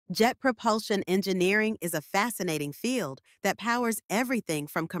Jet propulsion engineering is a fascinating field that powers everything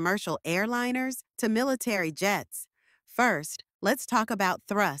from commercial airliners to military jets. First, let's talk about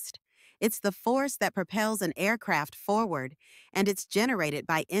thrust. It's the force that propels an aircraft forward, and it's generated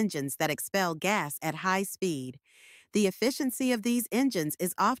by engines that expel gas at high speed. The efficiency of these engines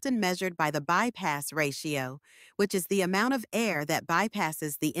is often measured by the bypass ratio, which is the amount of air that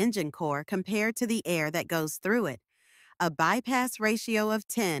bypasses the engine core compared to the air that goes through it. A bypass ratio of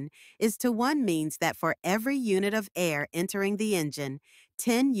 10 is to 1 means that for every unit of air entering the engine,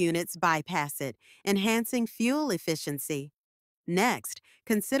 10 units bypass it, enhancing fuel efficiency. Next,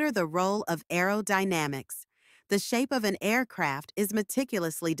 consider the role of aerodynamics. The shape of an aircraft is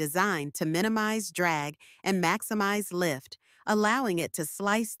meticulously designed to minimize drag and maximize lift, allowing it to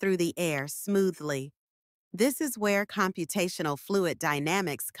slice through the air smoothly. This is where computational fluid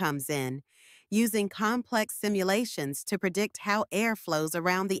dynamics comes in, using complex simulations to predict how air flows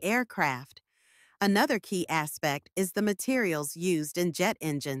around the aircraft. Another key aspect is the materials used in jet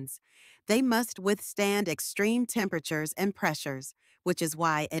engines. They must withstand extreme temperatures and pressures, which is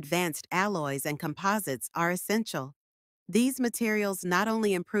why advanced alloys and composites are essential. These materials not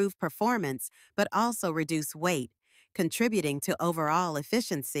only improve performance, but also reduce weight, contributing to overall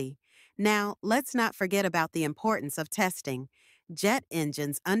efficiency. Now, let's not forget about the importance of testing. Jet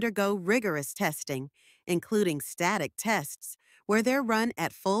engines undergo rigorous testing, including static tests, where they're run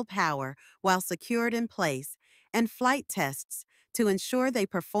at full power while secured in place, and flight tests to ensure they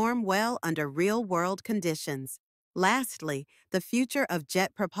perform well under real-world conditions. Lastly, the future of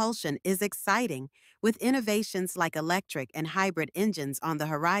jet propulsion is exciting, with innovations like electric and hybrid engines on the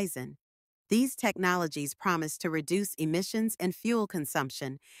horizon. These technologies promise to reduce emissions and fuel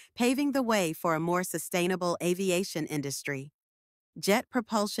consumption, paving the way for a more sustainable aviation industry. Jet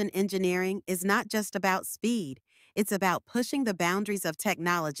propulsion engineering is not just about speed, it's about pushing the boundaries of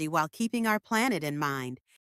technology while keeping our planet in mind.